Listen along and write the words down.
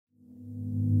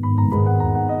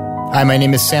Hi, my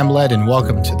name is Sam Led, and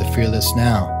welcome to The Fearless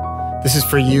Now. This is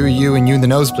for you in the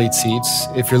nosebleed seats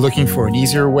if you're looking for an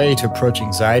easier way to approach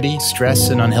anxiety, stress,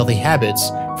 and unhealthy habits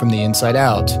from the inside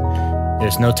out.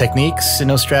 There's no techniques and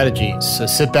no strategies, so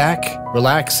sit back,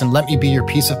 relax, and let me be your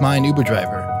peace of mind Uber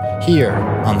driver here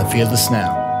on The Fearless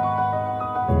Now.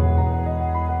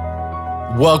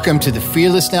 Welcome to the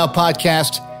Fearless Now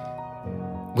podcast.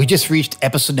 We just reached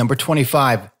episode number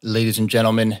 25, ladies and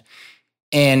gentlemen.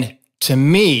 And to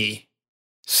me,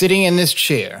 sitting in this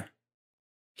chair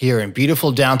here in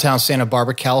beautiful downtown Santa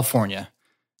Barbara, California,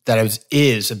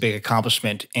 is a big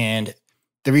accomplishment. And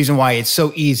the reason why it's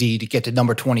so easy to get to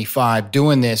number 25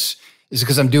 doing this is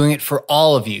because I'm doing it for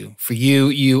all of you, for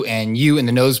you in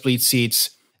the nosebleed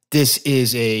seats. This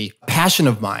is a passion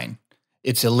of mine.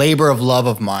 It's a labor of love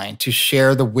of mine to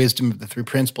share the wisdom of the three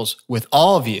principles with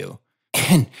all of you.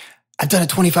 And I've done it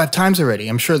 25 times already.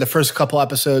 I'm sure the first couple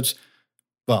episodes,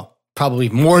 well, probably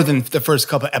more than the first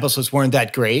couple episodes weren't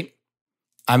that great.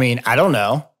 I mean, I don't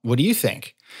know. What do you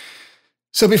think?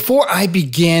 So before I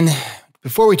begin,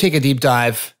 before we take a deep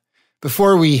dive,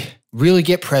 before we really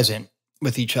get present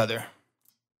with each other,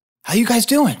 how you guys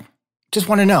doing? Just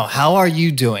want to know, how are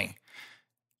you doing?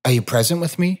 Are you present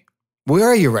with me? Where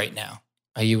are you right now?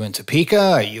 Are you in Topeka?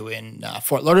 Are you in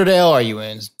Fort Lauderdale? Are you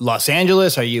in Los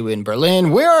Angeles? Are you in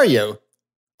Berlin? Where are you?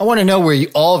 I want to know where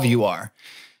all of you are.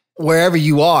 Wherever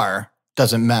you are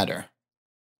doesn't matter.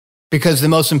 Because the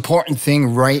most important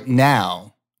thing right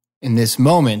now, in this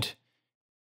moment,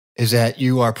 is that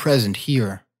you are present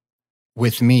here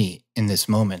with me in this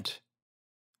moment,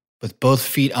 with both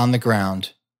feet on the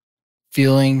ground,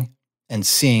 feeling and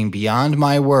seeing beyond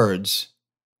my words.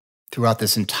 Throughout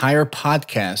this entire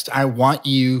podcast, I want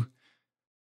you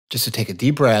just to take a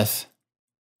deep breath,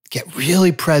 get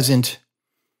really present,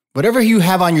 whatever you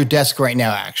have on your desk right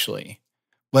now, actually.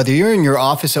 Whether you're in your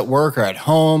office at work or at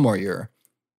home or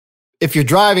if you're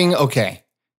driving, okay,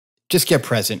 just get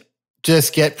present.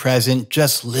 Just get present.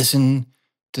 Just listen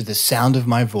to the sound of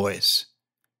my voice.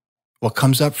 What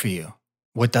comes up for you?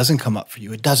 What doesn't come up for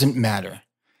you? It doesn't matter.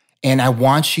 And I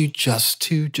want you just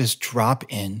to drop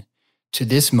in to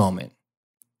this moment,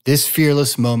 this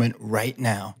fearless moment right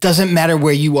now. Doesn't matter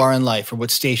where you are in life or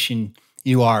what station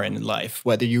you are in life,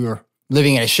 whether you are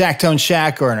living in a shack-tone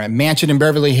shack or in a mansion in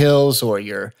Beverly Hills, or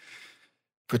you're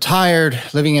retired,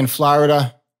 living in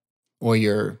Florida, or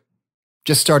you're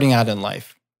just starting out in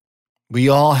life. We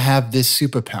all have this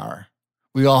superpower.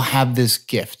 We all have this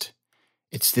gift.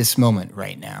 It's this moment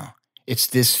right now. It's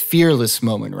this fearless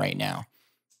moment right now.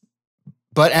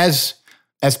 But as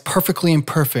perfectly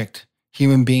imperfect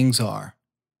human beings are,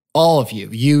 all of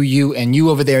you, and you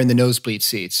over there in the nosebleed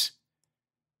seats,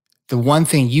 the one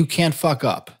thing you can't fuck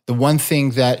up, the one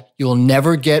thing that you'll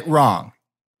never get wrong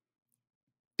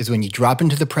is when you drop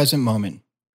into the present moment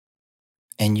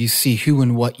and you see who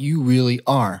and what you really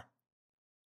are,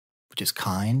 which is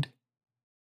kind,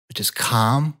 which is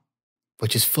calm,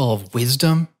 which is full of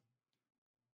wisdom.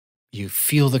 You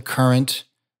feel the current,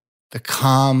 the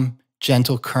calm,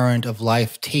 gentle current of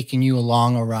life taking you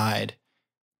along a ride.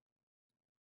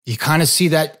 You kind of see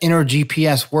that inner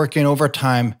GPS working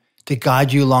overtime to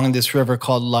guide you along this river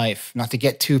called life. Not to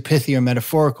get too pithy or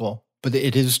metaphorical, but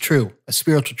it is true, a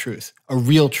spiritual truth, a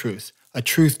real truth, a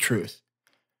truth.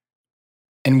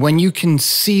 And when you can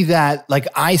see that, like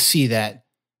I see that,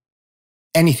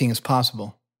 anything is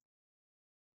possible.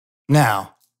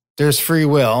 Now, there's free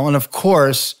will, and of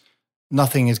course,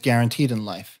 nothing is guaranteed in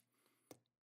life.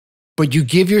 But you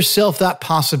give yourself that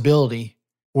possibility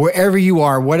wherever you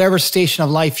are, whatever station of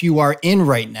life you are in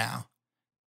right now,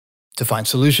 to find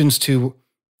solutions to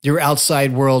your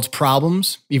outside world's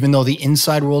problems, even though the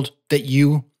inside world that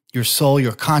your soul,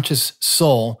 your conscious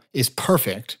soul is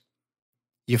perfect.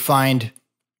 You find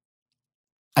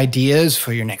ideas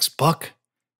for your next book.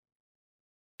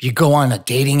 You go on a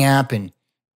dating app and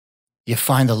you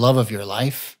find the love of your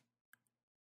life.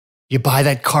 You buy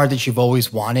that car that you've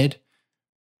always wanted.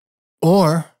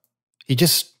 Or you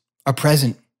just are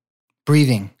present,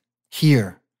 breathing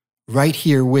here, right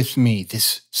here with me,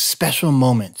 this special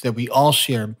moment that we all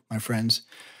share, my friends.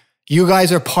 You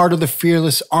guys are part of the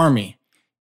Fearless Army,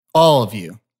 all of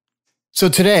you. So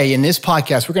today, in this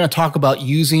podcast, we're going to talk about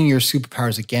using your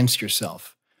superpowers against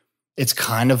yourself. It's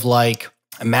kind of like,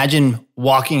 imagine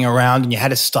walking around and you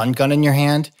had a stun gun in your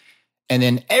hand, and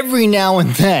then every now and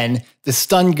then, the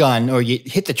stun gun, or you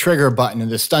hit the trigger button of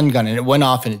the stun gun and it went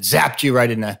off and it zapped you right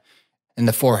in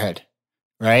the forehead,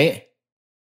 right?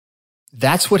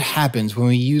 That's what happens when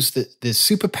we use the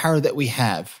superpower that we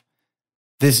have,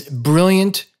 this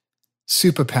brilliant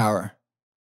superpower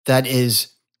that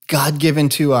is God-given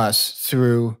to us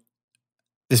through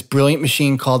this brilliant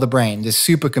machine called the brain, this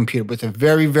supercomputer with a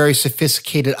very, very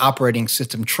sophisticated operating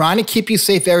system, trying to keep you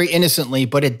safe very innocently,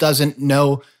 but it doesn't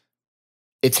know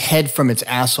its head from its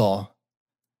asshole.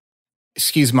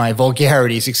 Excuse my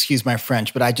vulgarities, excuse my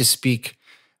French, but I just speak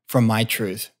from my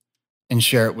truth and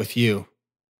share it with you.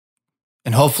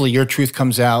 And hopefully your truth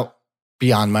comes out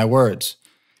beyond my words.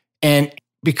 And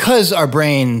because our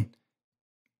brain,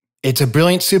 it's a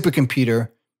brilliant supercomputer,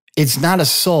 it's not a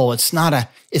soul, it's not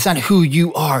who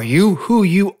you are. Who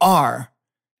you are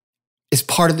is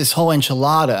part of this whole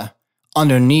enchilada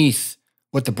underneath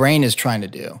what the brain is trying to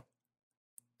do.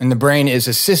 And the brain is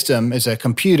a system, is a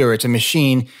computer, it's a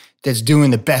machine that's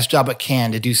doing the best job it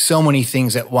can to do so many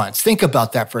things at once. Think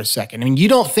about that for a second. I mean, you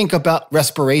don't think about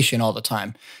respiration all the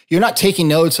time. You're not taking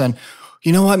notes on,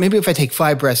 you know what, maybe if I take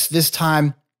 5 breaths this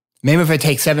time, maybe if I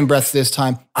take 7 breaths this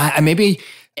time, maybe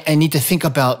I need to think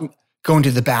about going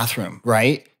to the bathroom,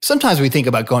 right? Sometimes we think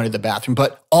about going to the bathroom,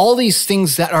 but all these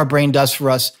things that our brain does for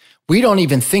us, we don't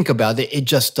even think about it. It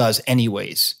just does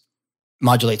anyways.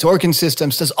 Modulates organ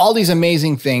systems, does all these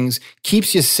amazing things,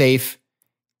 keeps you safe,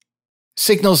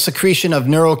 signals secretion of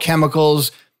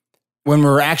neurochemicals when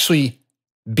we're actually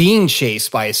being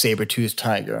chased by a saber-toothed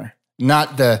tiger,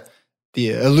 not the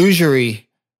illusory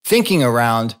thinking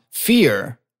around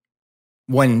fear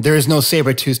when there is no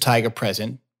saber-toothed tiger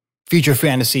present, future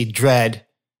fantasy, dread,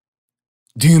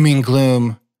 doom and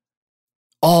gloom,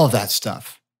 all of that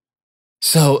stuff.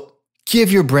 So give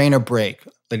your brain a break,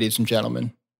 ladies and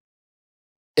gentlemen.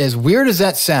 As weird as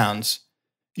that sounds,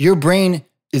 your brain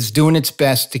is doing its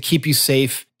best to keep you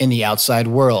safe in the outside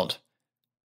world.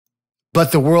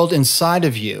 But the world inside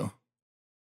of you,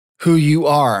 who you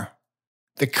are,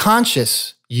 the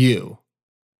conscious you,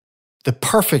 the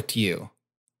perfect you,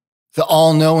 the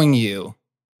all-knowing you,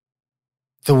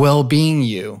 the well-being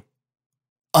you,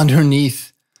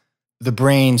 underneath the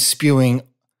brain spewing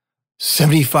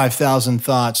 75,000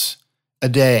 thoughts a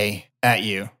day at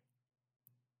you.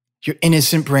 Your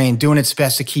innocent brain doing its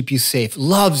best to keep you safe,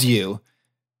 loves you,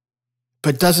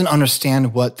 but doesn't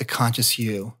understand what the conscious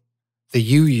you, the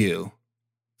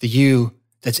you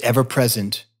that's ever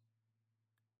present,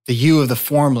 the you of the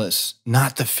formless,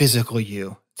 not the physical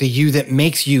you, the you that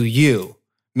makes you,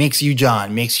 makes you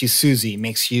John, makes you Susie,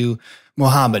 makes you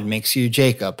Muhammad, makes you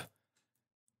Jacob.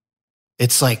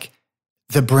 It's like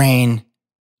the brain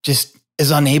just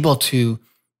is unable to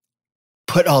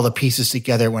put all the pieces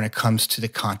together when it comes to the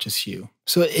conscious you.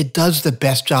 So it does the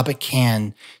best job it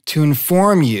can to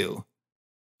inform you,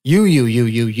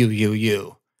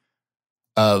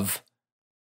 of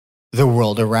the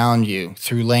world around you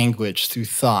through language, through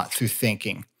thought, through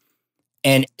thinking.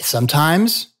 And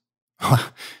sometimes,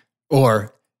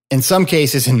 or in some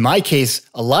cases, in my case,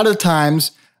 a lot of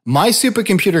times, my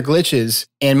supercomputer glitches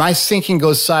and my thinking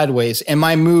goes sideways and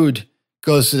my mood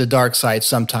goes to the dark side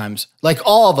sometimes, like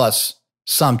all of us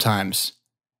sometimes.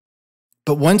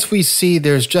 But once we see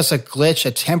there's just a glitch,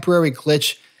 a temporary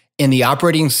glitch in the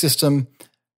operating system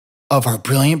of our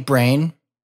brilliant brain,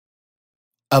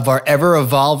 of our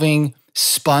ever-evolving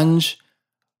sponge,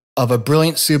 of a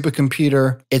brilliant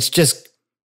supercomputer, it's just,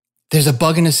 there's a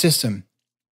bug in the system.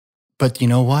 But you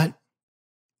know what?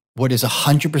 What is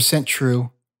 100%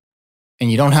 true, and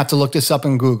you don't have to look this up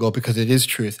in Google because it is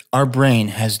truth, our brain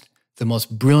has the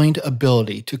most brilliant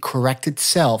ability to correct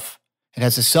itself. It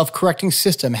has a self-correcting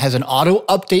system, it has an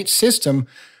auto-update system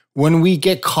when we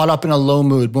get caught up in a low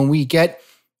mood, when we get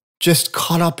just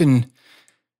caught up in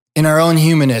our own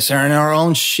humanness or in our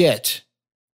own shit,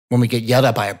 when we get yelled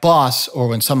at by a boss or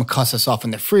when someone cuts us off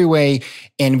in the freeway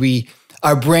and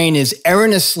our brain is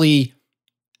erroneously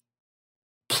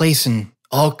placing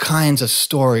all kinds of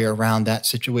story around that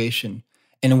situation.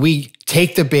 And we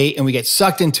take the bait and we get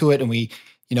sucked into it and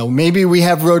maybe we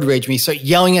have road rage and we start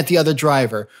yelling at the other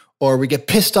driver, or we get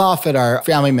pissed off at our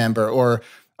family member, or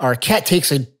our cat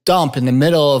takes a dump in the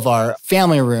middle of our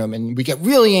family room and we get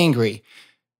really angry.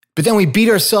 But then we beat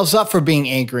ourselves up for being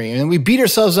angry, and we beat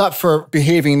ourselves up for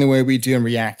behaving the way we do and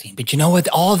reacting. But you know what?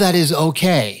 All that is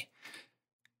okay,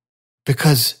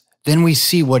 because then we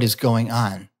see what is going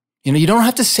on. You don't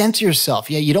have to censor yourself.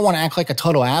 Yeah, you don't want to act like a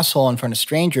total asshole in front of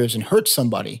strangers and hurt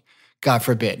somebody, God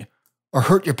forbid, or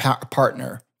hurt your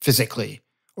partner physically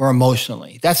or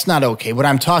emotionally. That's not okay. What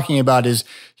I'm talking about is,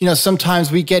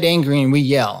 sometimes we get angry and we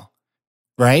yell,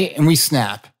 right? And we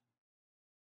snap.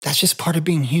 That's just part of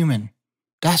being human.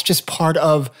 That's just part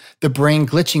of the brain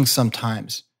glitching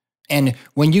sometimes. And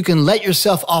when you can let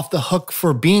yourself off the hook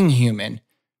for being human,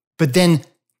 but then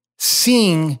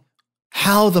seeing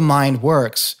how the mind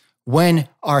works when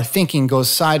our thinking goes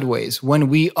sideways, when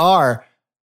we are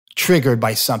triggered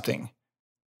by something,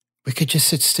 we could just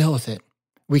sit still with it.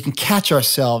 we can catch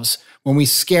ourselves when we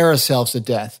scare ourselves to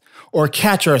death, or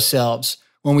catch ourselves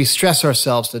when we stress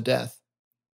ourselves to death.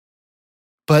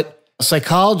 But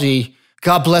psychology,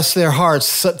 God bless their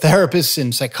hearts, therapists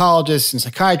and psychologists and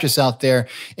psychiatrists out there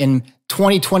in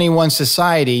 2021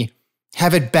 society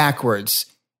have it backwards,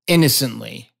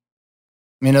 innocently.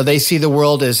 They see the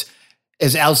world as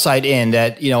outside in,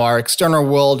 that, our external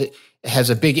world has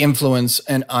a big influence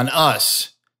on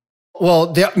us. Well,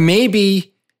 there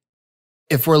maybe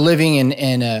if we're living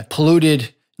in a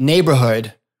polluted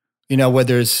neighborhood, where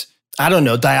there's,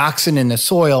 dioxin in the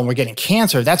soil and we're getting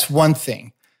cancer, that's one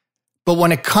thing. But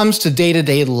when it comes to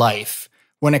day-to-day life,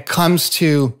 when it comes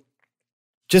to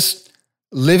just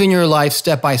living your life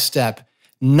step by step,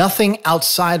 nothing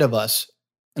outside of us,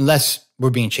 unless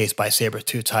we're being chased by a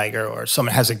saber-toothed tiger or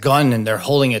someone has a gun and they're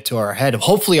holding it to our head,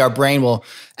 hopefully our brain will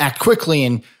act quickly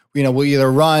and, we'll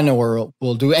either run or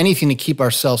we'll do anything to keep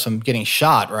ourselves from getting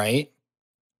shot, right?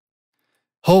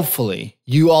 Hopefully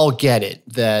you all get it,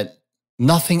 that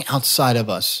nothing outside of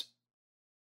us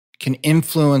can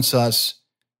influence us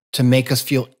to make us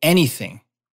feel anything,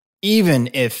 even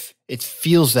if it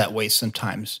feels that way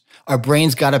sometimes. Our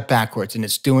brain's got it backwards and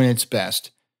it's doing its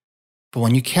best. But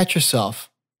when you catch yourself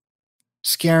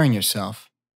scaring yourself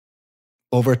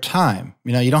over time,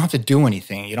 you don't have to do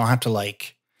anything. You don't have to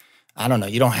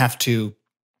you don't have to,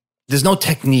 there's no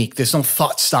technique. There's no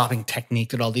thought-stopping technique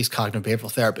that all these cognitive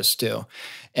behavioral therapists do.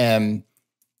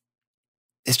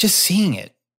 It's just seeing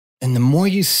it. And the more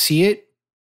you see it,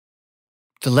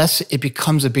 the less it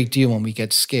becomes a big deal when we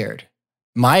get scared.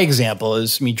 My example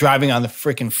is me driving on the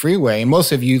freaking freeway. And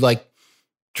most of you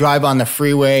drive on the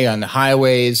freeway, on the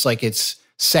highways, like it's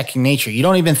second nature. You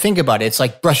don't even think about it. It's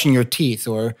like brushing your teeth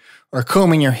or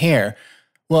combing your hair.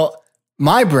 Well,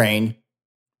 my brain,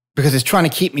 because it's trying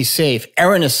to keep me safe,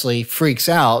 erroneously freaks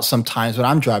out sometimes when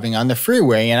I'm driving on the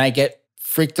freeway and I get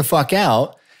freaked the fuck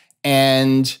out.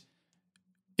 And,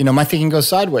 my thinking goes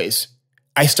sideways.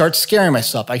 I start scaring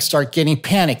myself. I start getting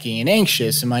panicky and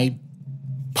anxious and my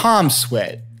palms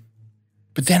sweat.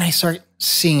 But then I start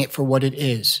seeing it for what it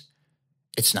is.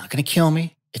 It's not going to kill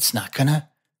me. It's not going to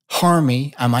harm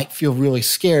me. I might feel really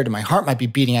scared and my heart might be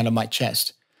beating out of my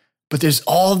chest. But there's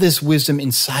all this wisdom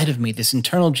inside of me, this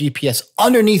internal GPS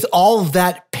underneath all of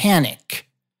that panic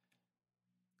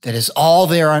that is all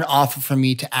there on offer for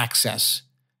me to access.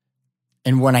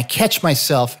 And when I catch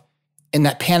myself in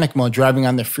that panic mode, driving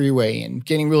on the freeway and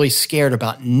getting really scared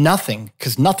about nothing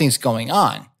because nothing's going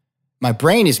on, my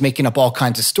brain is making up all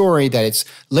kinds of story that it's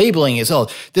labeling as,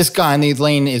 this guy in the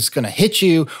lane is going to hit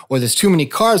you, or there's too many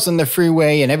cars on the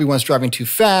freeway and everyone's driving too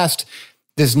fast.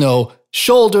 There's no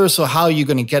shoulder, so how are you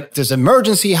going to get, there's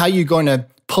emergency, how are you going to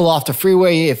pull off the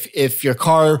freeway if your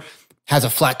car has a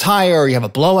flat tire or you have a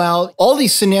blowout? All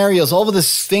these scenarios, all of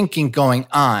this thinking going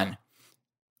on,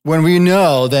 when we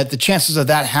know that the chances of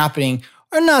that happening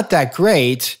are not that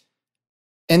great,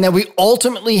 and that we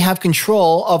ultimately have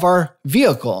control of our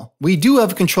vehicle. We do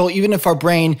have control, even if our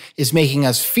brain is making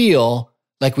us feel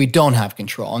like we don't have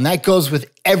control. And that goes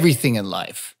with everything in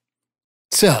life.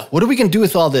 So what are we going to do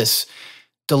with all this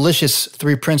delicious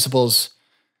 3 principles,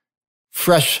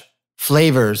 fresh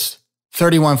flavors,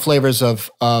 31 flavors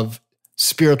of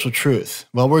spiritual truth?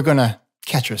 Well, we're going to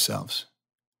catch ourselves.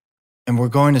 And we're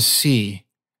going to see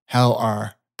how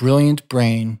our brilliant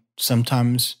brain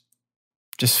sometimes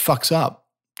just fucks up,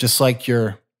 just like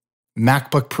your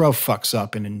MacBook Pro fucks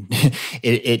up and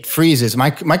it freezes. My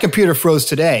computer froze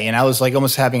today and I was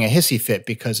almost having a hissy fit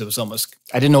because it was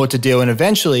I didn't know what to do. And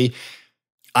eventually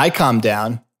I calmed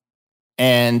down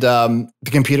and the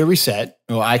computer reset.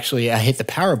 Well, actually I hit the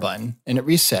power button and it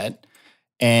reset.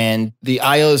 And the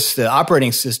iOS, the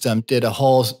operating system, did a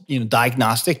whole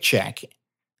diagnostic check.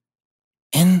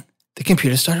 And the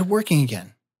computer started working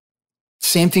again.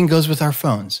 Same thing goes with our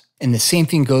phones. And the same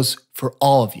thing goes for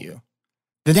all of you.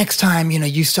 The next time,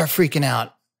 you start freaking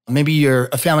out, maybe a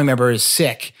family member is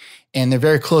sick and they're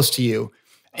very close to you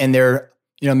and they're,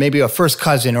 maybe a first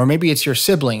cousin, or maybe it's your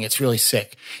sibling, it's really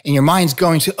sick. And your mind's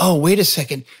going to, oh, wait a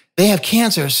second, they have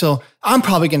cancer. So I'm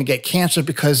probably going to get cancer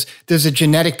because there's a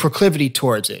genetic proclivity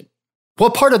towards it.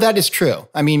 What part of that is true?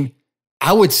 I mean,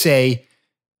 I would say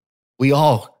we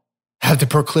all have the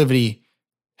proclivity,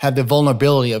 have the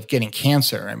vulnerability of getting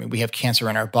cancer. I mean, we have cancer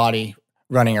in our body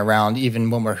running around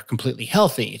even when we're completely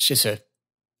healthy. It's just an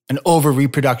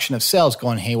over-reproduction of cells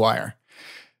going haywire.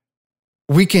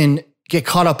 We can get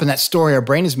caught up in that story our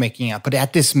brain is making up, but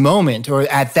at this moment, or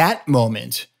at that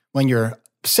moment, when you're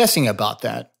obsessing about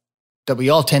that we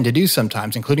all tend to do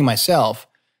sometimes, including myself,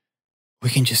 we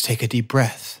can just take a deep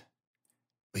breath.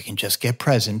 We can just get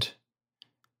present.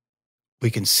 We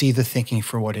can see the thinking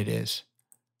for what it is.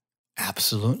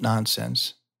 absolute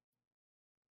nonsense.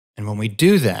 And when we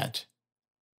do that,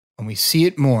 when we see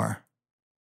it more,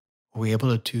 we're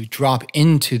able to drop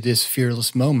into this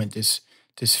fearless moment, this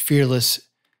fearless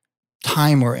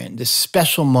time we're in, this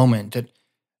special moment that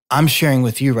I'm sharing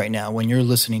with you right now when you're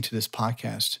listening to this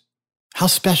podcast. How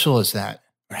special is that,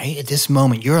 right? At this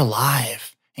moment, you're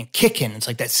alive and kicking. It's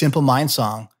like that Simple Minds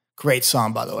song. Great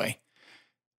song, by the way.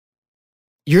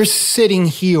 You're sitting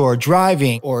here or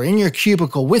driving or in your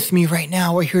cubicle with me right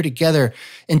now. We're here together,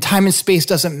 and time and space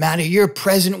doesn't matter. You're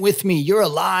present with me. You're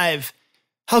alive.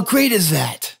 How great is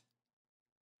that?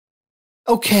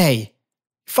 Okay,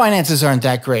 finances aren't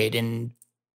that great, and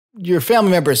your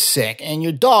family member is sick, and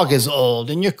your dog is old,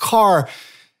 and your car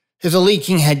has a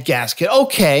leaking head gasket.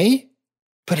 Okay,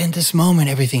 but in this moment,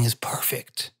 everything is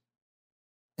perfect.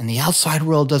 And the outside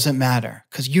world doesn't matter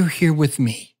because you're here with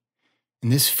me in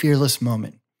this fearless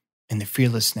moment, in the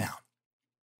fearless now.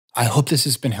 I hope this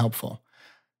has been helpful.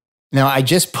 Now, I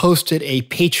just posted a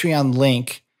Patreon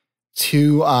link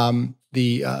to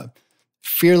the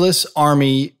Fearless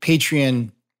Army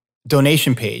Patreon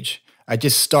donation page. I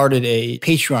just started a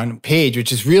Patreon page,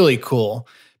 which is really cool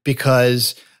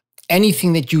because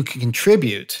anything that you can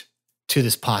contribute to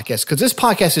this podcast, because this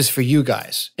podcast is for you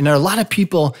guys. And there are a lot of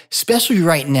people, especially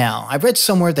right now. I've read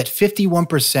somewhere that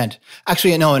 51%,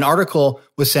 actually, no, an article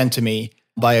was sent to me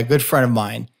by a good friend of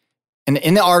mine. And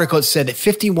in the article, it said that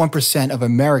 51% of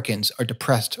Americans are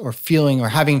depressed or feeling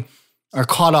or are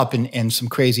caught up in some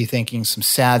crazy thinking, some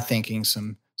sad thinking,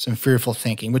 some fearful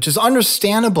thinking, which is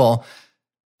understandable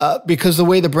because the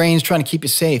way the brain's trying to keep you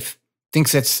safe,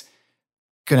 thinks it's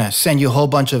going to send you a whole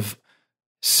bunch of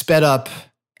sped up,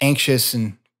 anxious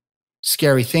and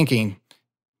scary thinking.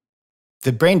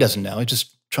 The brain doesn't know. It's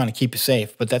just trying to keep you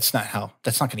safe, but that's not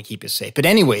going to keep you safe. But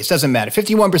anyways, it doesn't matter.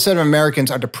 51% of Americans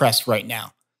are depressed right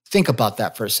now. Think about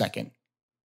that for a second.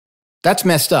 That's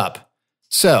messed up.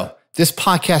 So this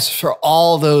podcast is for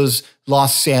all those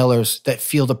lost sailors that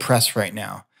feel depressed right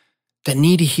now, that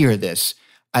need to hear this.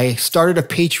 I started a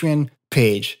Patreon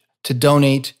page to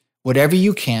donate whatever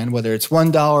you can, whether it's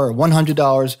 $1 or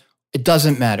 $100, it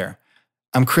doesn't matter.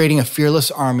 I'm creating a fearless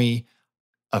army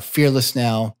of Fearless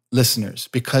Now listeners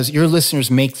because your listeners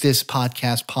make this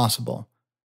podcast possible.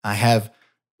 I have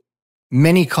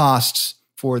many costs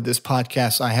for this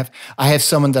podcast. I have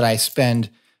someone that I spend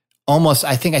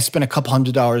I think I spend a couple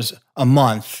 $100 a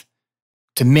month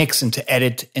to mix and to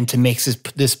edit and to make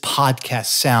this podcast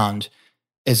sound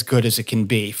as good as it can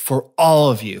be for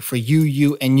all of you, for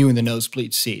you in the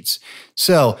nosebleed seats.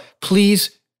 So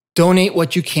please donate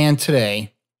what you can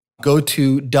today. Go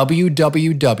to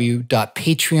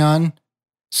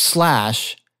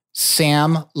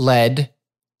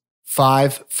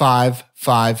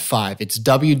www.patreon.com/samled5555. It's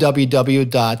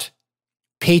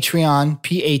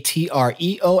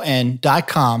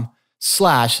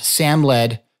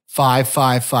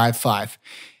www.patreon.com/samled5555.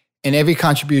 And every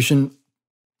contribution,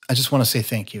 I just want to say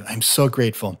thank you. I'm so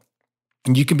grateful.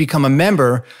 And you can become a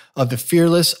member of the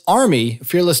Fearless Now Army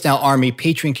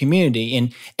Patreon community.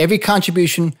 And every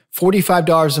contribution,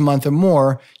 $45 a month or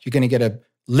more, you're going to get a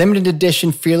limited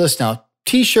edition Fearless Now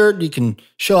t-shirt. You can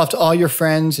show off to all your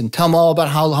friends and tell them all about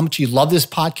how much you love this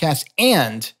podcast.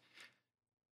 And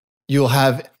you'll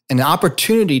have an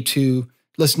opportunity to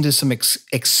listen to some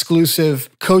exclusive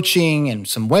coaching and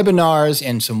some webinars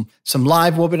and some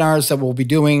live webinars that we'll be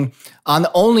doing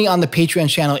only on the Patreon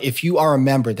channel. If you are a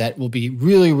member, that will be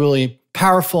really, really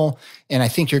powerful. And I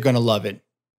think you're going to love it.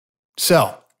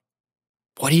 So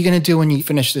what are you going to do when you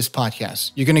finish this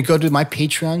podcast? You're going to go to my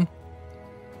Patreon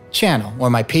channel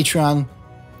or my Patreon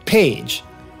page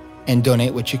and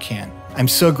donate what you can. I'm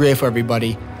so grateful,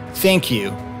 everybody. Thank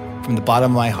you from the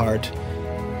bottom of my heart.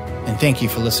 And thank you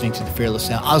for listening to The Fearless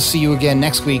Now. I'll see you again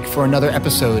next week for another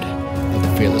episode of The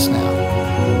Fearless Now.